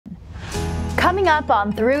Coming up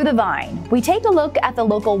on Through the Vine, we take a look at the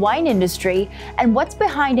local wine industry and what's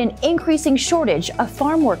behind an increasing shortage of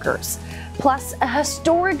farm workers, plus a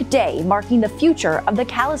historic day marking the future of the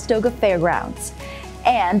Calistoga Fairgrounds.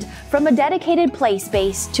 And from a dedicated play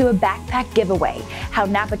space to a backpack giveaway, how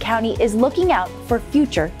Napa County is looking out for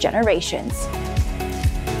future generations.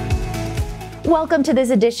 Welcome to this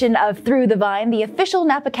edition of Through the Vine, the official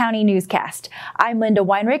Napa County newscast. I'm Linda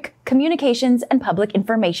Weinrich, Communications and Public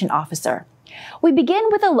Information Officer. We begin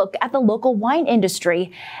with a look at the local wine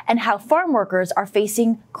industry and how farm workers are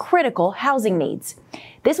facing critical housing needs.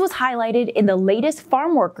 This was highlighted in the latest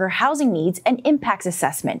Farm Worker Housing Needs and Impacts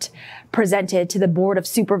Assessment. Presented to the Board of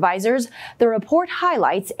Supervisors, the report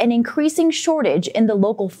highlights an increasing shortage in the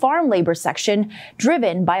local farm labor section,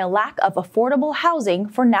 driven by a lack of affordable housing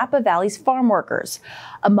for Napa Valley's farm workers.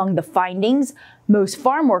 Among the findings, most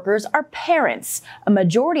farm workers are parents, a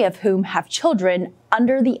majority of whom have children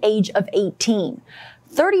under the age of 18.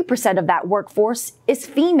 30% of that workforce is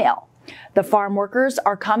female. The farm workers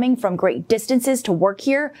are coming from great distances to work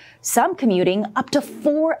here, some commuting up to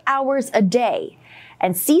 4 hours a day.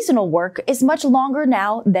 And seasonal work is much longer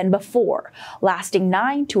now than before, lasting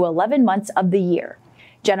 9 to 11 months of the year.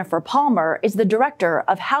 Jennifer Palmer is the Director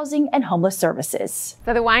of Housing and Homeless Services.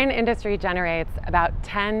 So the wine industry generates about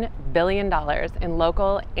 $10 billion in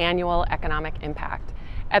local annual economic impact.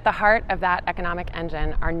 At the heart of that economic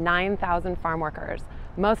engine are 9,000 farm workers,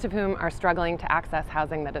 most of whom are struggling to access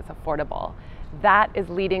housing that is affordable. That is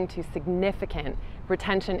leading to significant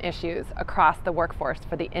retention issues across the workforce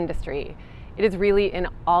for the industry. It is really in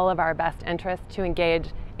all of our best interest to engage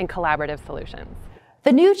in collaborative solutions.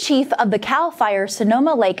 The new chief of the CAL FIRE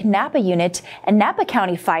Sonoma-Lake-Napa unit and Napa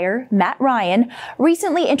County Fire, Matt Ryan,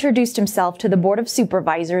 recently introduced himself to the Board of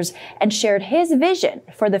Supervisors and shared his vision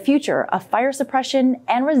for the future of fire suppression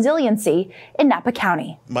and resiliency in Napa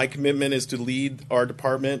County. My commitment is to lead our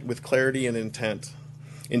department with clarity and intent,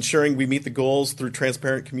 ensuring we meet the goals through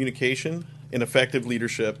transparent communication and effective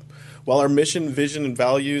leadership. While our mission, vision, and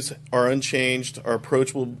values are unchanged, our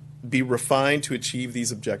approach will be refined to achieve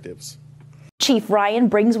these objectives. Chief Ryan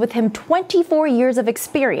brings with him 24 years of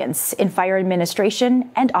experience in fire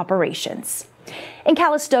administration and operations. In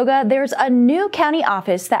Calistoga, there's a new county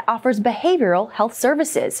office that offers behavioral health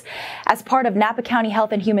services. As part of Napa County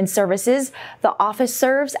Health and Human Services, the office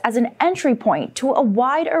serves as an entry point to a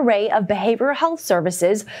wide array of behavioral health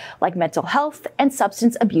services like mental health and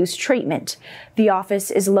substance abuse treatment. The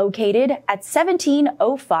office is located at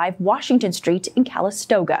 1705 Washington Street in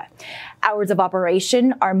Calistoga. Hours of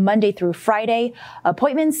operation are Monday through Friday.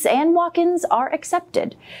 Appointments and walk-ins are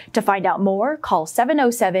accepted. To find out more, call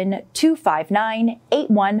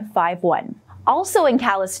 707-259-8151. Also in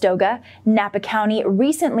Calistoga, Napa County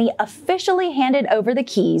recently officially handed over the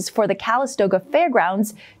keys for the Calistoga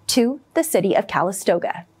Fairgrounds to the city of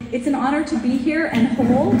Calistoga. It's an honor to be here and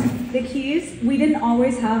hold the keys. We didn't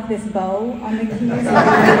always have this bow on the keys.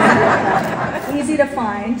 Easy to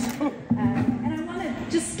find.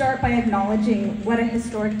 Just start by acknowledging what a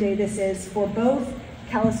historic day this is for both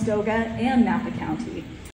Calistoga and Napa County.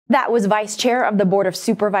 That was Vice Chair of the Board of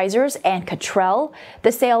Supervisors, Ann Cottrell.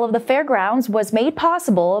 The sale of the fairgrounds was made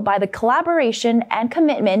possible by the collaboration and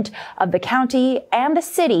commitment of the county and the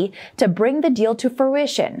city to bring the deal to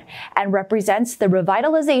fruition, and represents the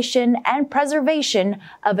revitalization and preservation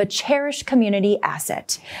of a cherished community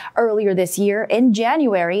asset. Earlier this year, in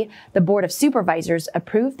January, the Board of Supervisors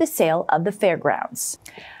approved the sale of the fairgrounds.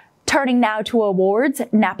 Turning now to awards,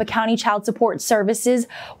 Napa County Child Support Services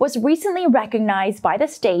was recently recognized by the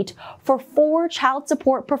state for 4 Child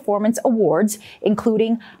Support Performance Awards,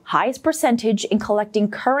 including highest percentage in collecting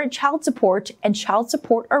current child support and child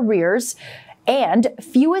support arrears, and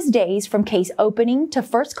fewest days from case opening to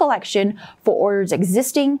first collection for orders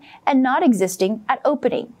existing and not existing at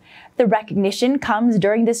opening. The recognition comes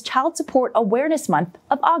during this Child Support Awareness Month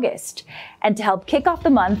of August. And to help kick off the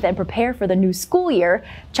month and prepare for the new school year,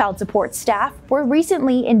 child support staff were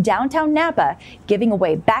recently in downtown Napa giving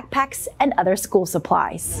away backpacks and other school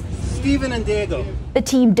supplies. Steven and Diego. The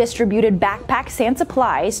team distributed backpacks and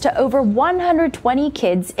supplies to over 120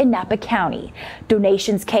 kids in Napa County.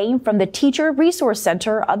 Donations came from the Teacher Resource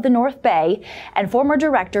Center of the North Bay and former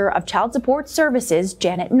Director of Child Support Services,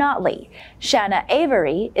 Janet Notley. Shanna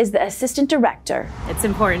Avery is the Assistant Director. It's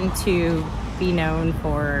important to be known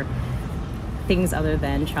for things other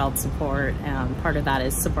than child support. Part of that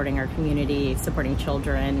is supporting our community, supporting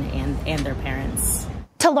children and their parents.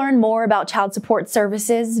 To learn more about child support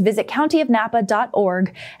services, visit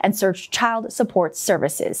countyofnapa.org and search Child Support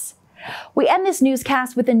Services. We end this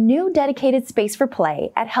newscast with a new dedicated space for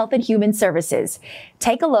play at Health and Human Services.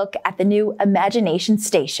 Take a look at the new Imagination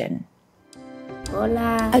Station.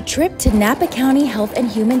 Hola. A trip to Napa County Health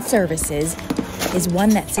and Human Services is one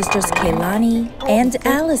that sisters Kaylani and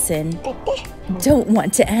Allison don't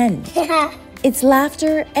want to end. It's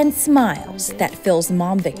laughter and smiles that fills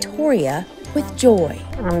Mom Victoria with joy.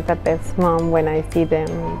 I'm the best mom when I see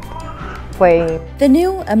them playing. The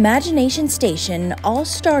new Imagination Station all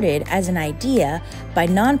started as an idea by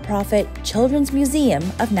nonprofit Children's Museum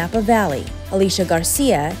of Napa Valley. Alicia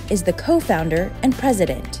Garcia is the co-founder and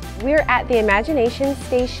president. We're at the Imagination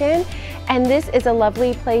Station, and this is a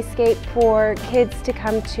lovely playscape for kids to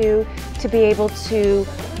come to be able to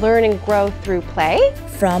learn and grow through play.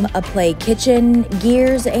 From a play kitchen,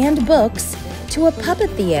 gears, and books, to a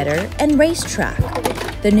puppet theater and racetrack,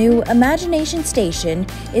 the new Imagination Station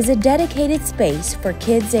is a dedicated space for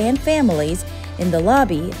kids and families in the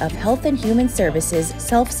lobby of Health and Human Services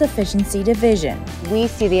Self-Sufficiency Division. We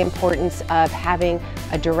see the importance of having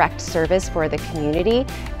a direct service for the community,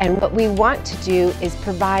 and what we want to do is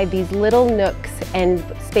provide these little nooks and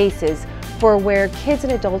spaces for where kids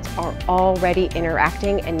and adults are already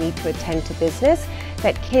interacting and need to attend to business,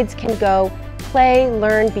 that kids can go play,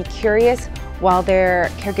 learn, be curious, while their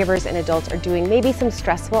caregivers and adults are doing maybe some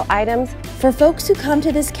stressful items. For folks who come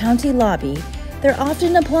to this county lobby, they're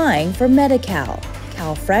often applying for Medi-Cal,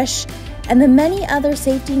 CalFresh, and the many other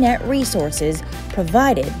safety net resources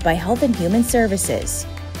provided by Health and Human Services.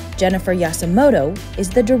 Jennifer Yasumoto is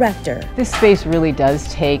the director. This space really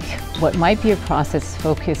does take what might be a process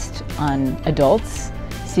focused on adults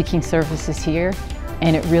seeking services here,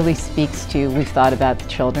 and it really speaks to, we've thought about the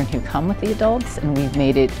children who come with the adults, and we've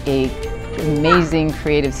made it an amazing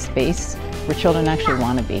creative space where children actually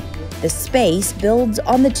want to be. The space builds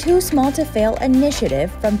on the Too Small to Fail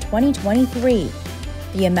initiative from 2023.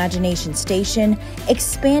 The Imagination Station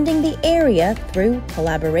expanding the area through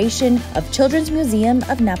collaboration of Children's Museum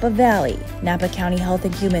of Napa Valley, Napa County Health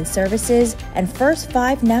and Human Services, and First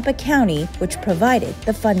 5 Napa County, which provided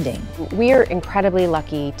the funding. We are incredibly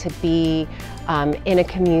lucky to be in a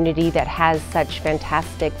community that has such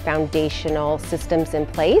fantastic foundational systems in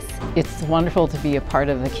place. It's wonderful to be a part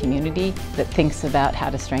of a community that thinks about how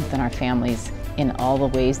to strengthen our families in all the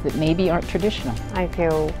ways that maybe aren't traditional. I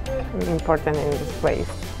feel important in this place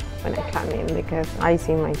when I come in because I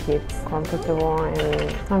see my kids comfortable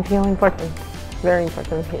and I feel important, very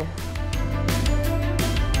important here.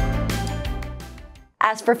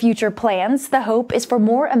 As for future plans, the hope is for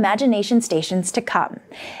more Imagination Stations to come.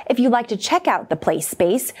 If you'd like to check out the play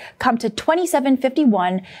space, come to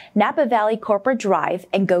 2751 Napa Valley Corporate Drive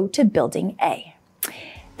and go to Building A.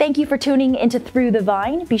 Thank you for tuning into Through the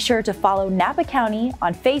Vine. Be sure to follow Napa County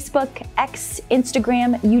on Facebook, X,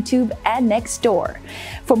 Instagram, YouTube, and Nextdoor.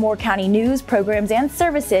 For more county news, programs, and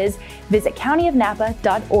services, visit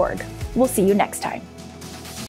countyofnapa.org. We'll see you next time.